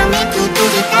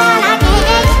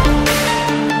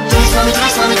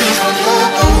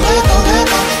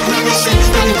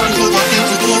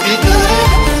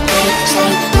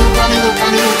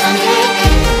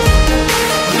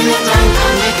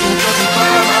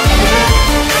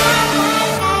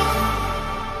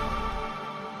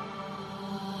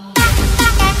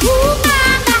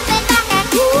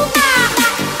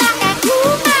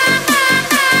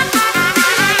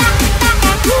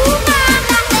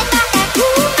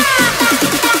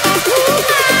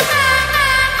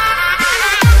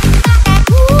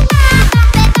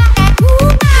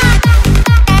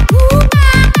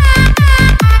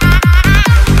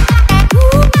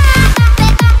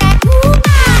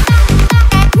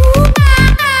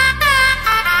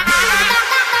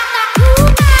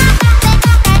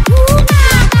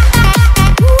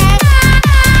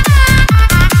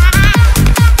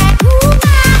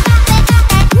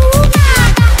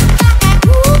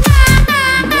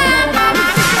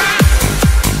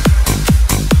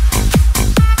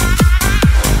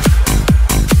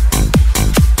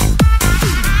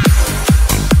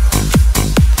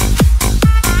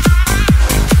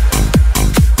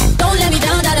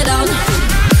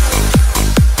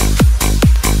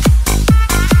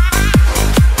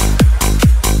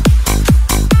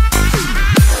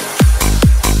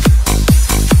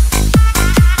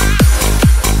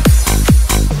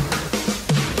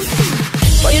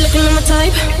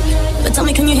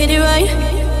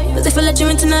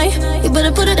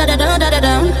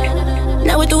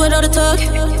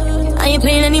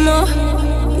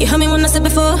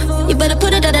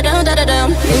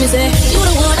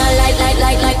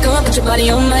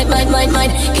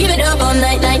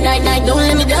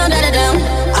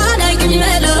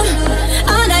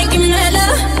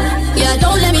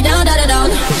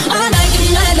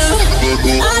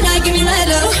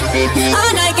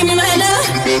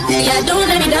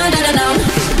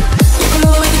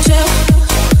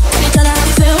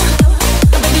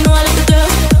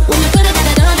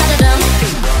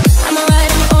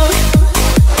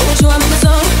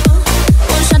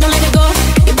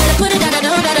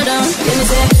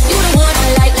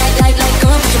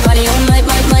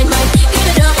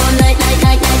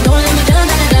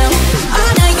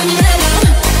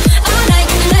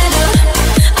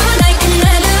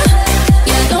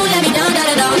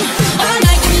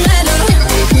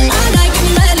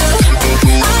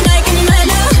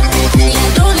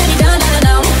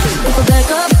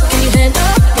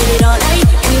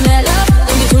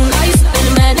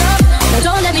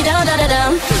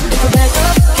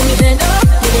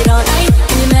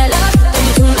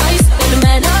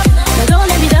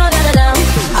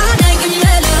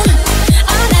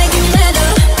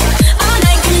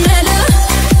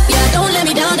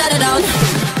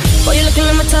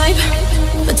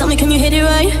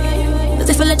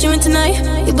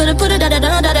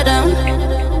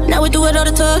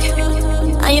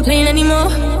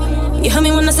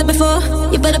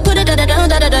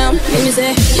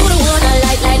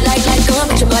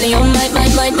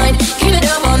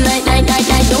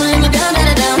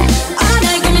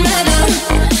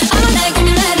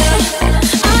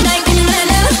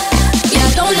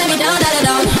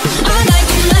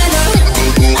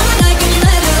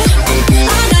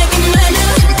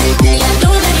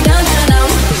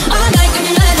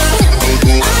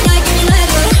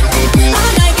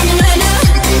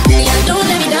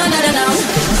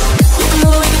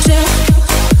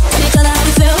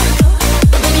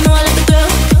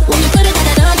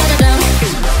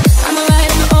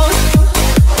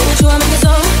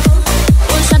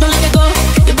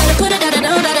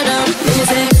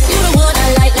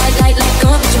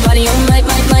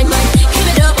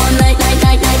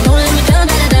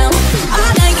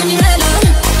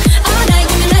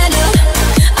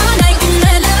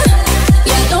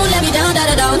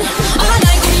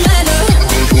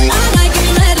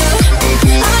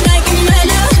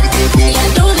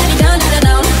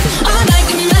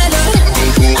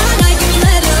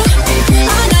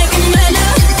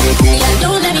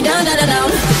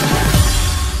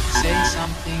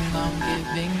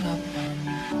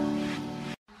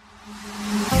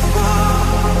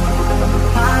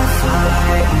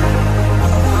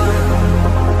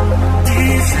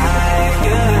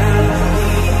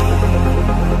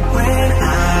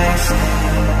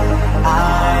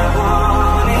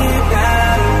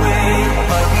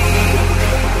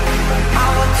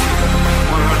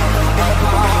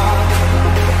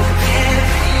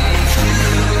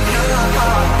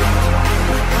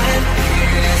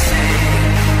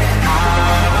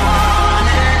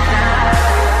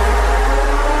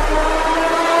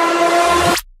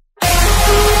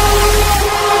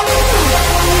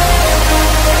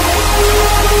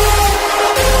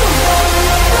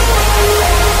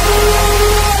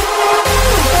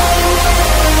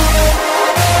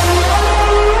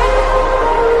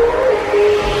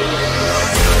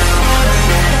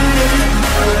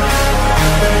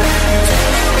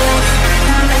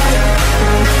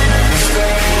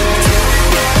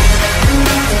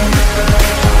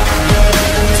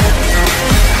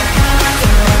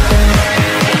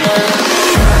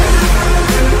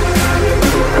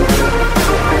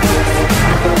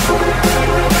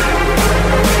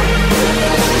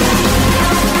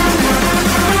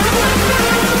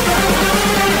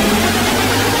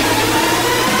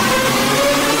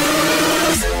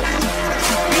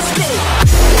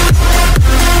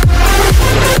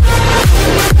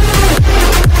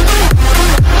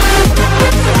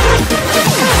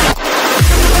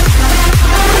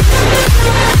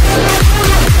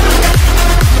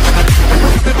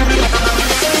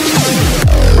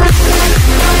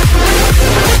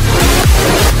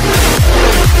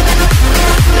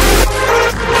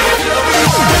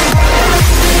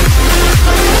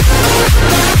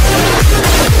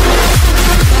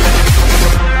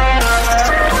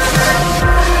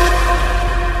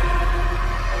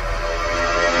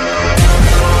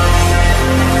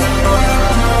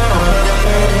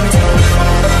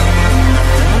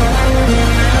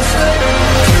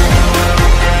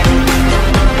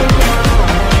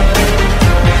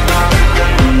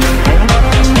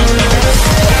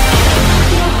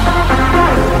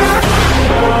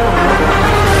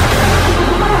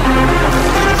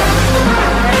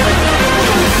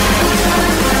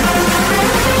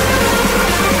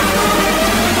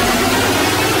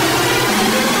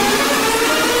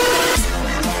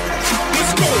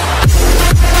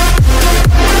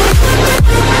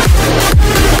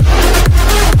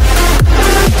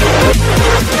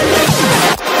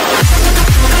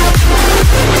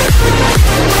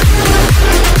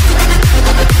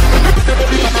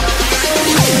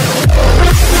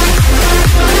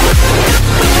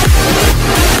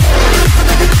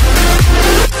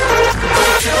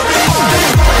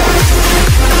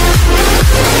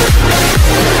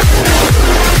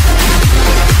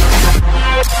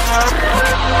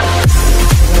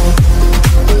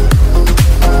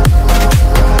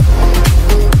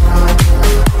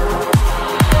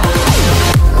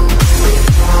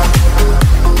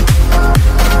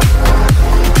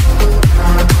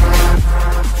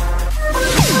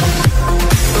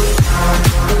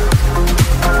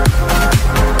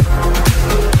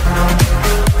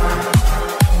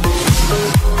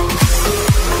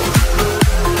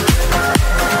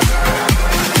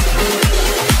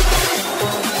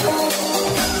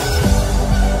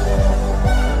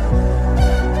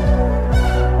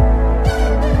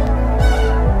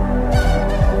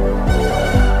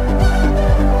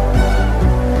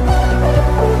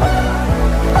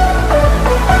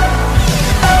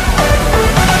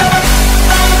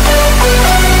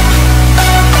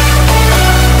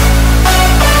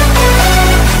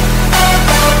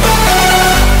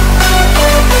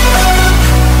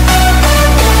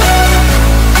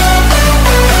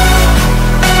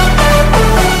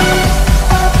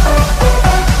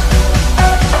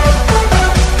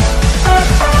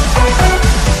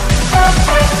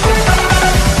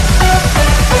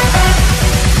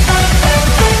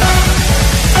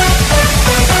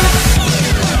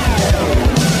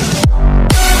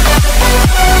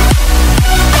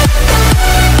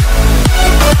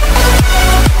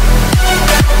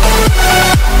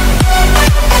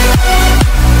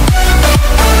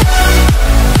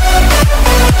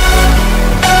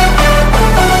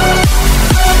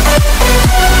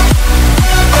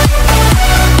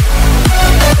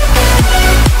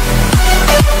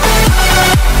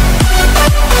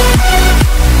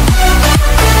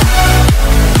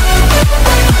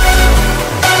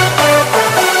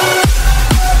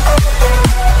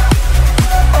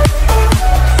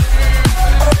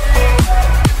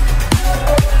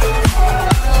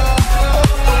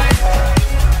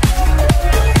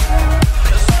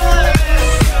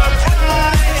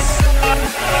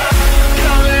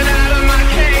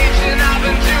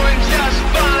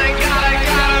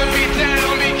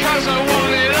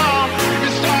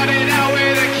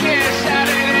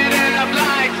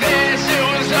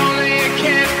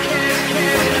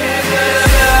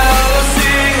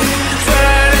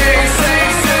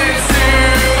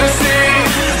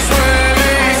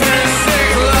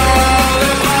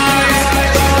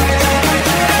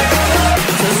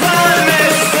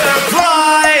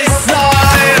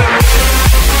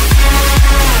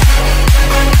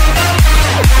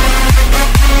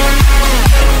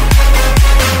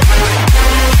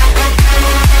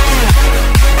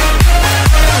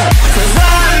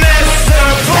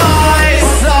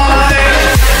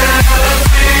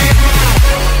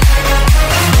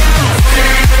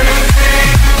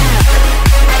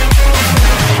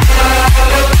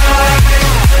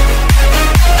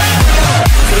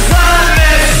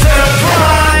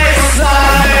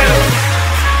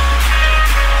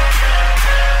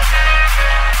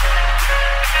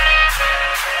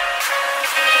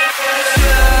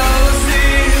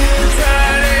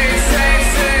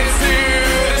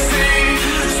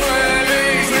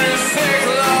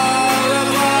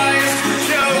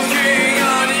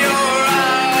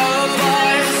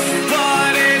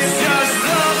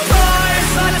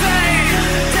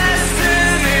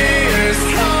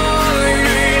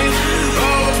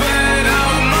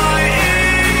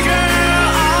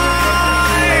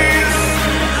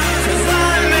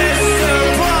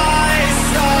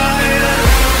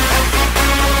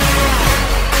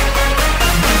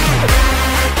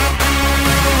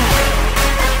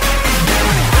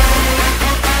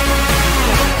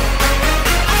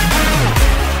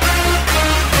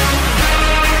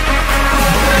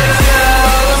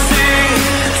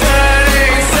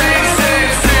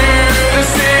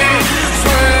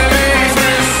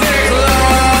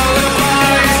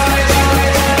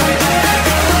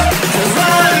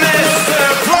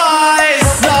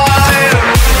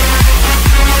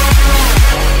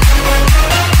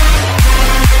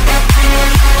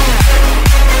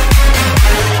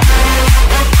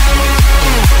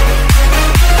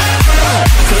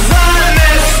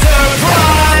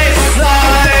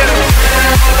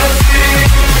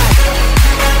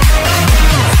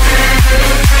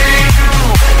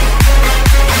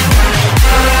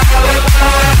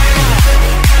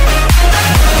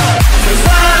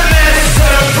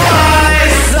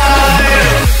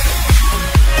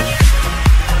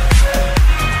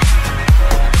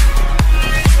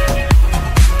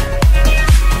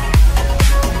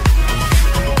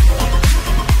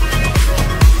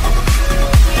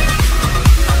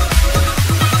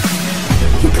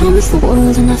promised the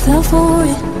world and I fell for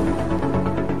it.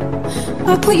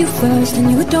 I put you first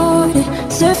and you adored it.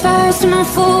 Set fires to my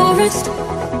forest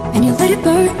and you let it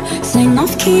burn. Sang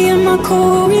off key in my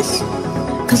chorus,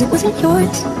 cause it wasn't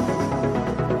yours.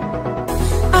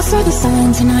 I saw the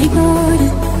signs and I ignored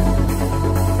it.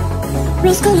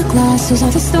 Rose-colored glasses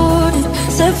are distorted.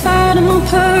 Set fire to my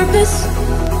purpose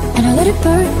and I let it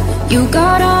burn. You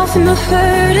got off in the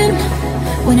hurting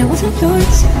when it wasn't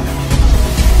yours.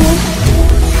 Yeah.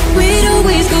 We'd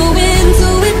always go into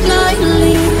it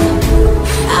blindly.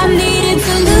 I needed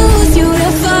to lose you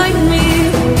to find me.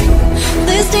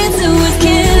 This dancer was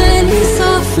killing me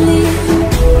softly.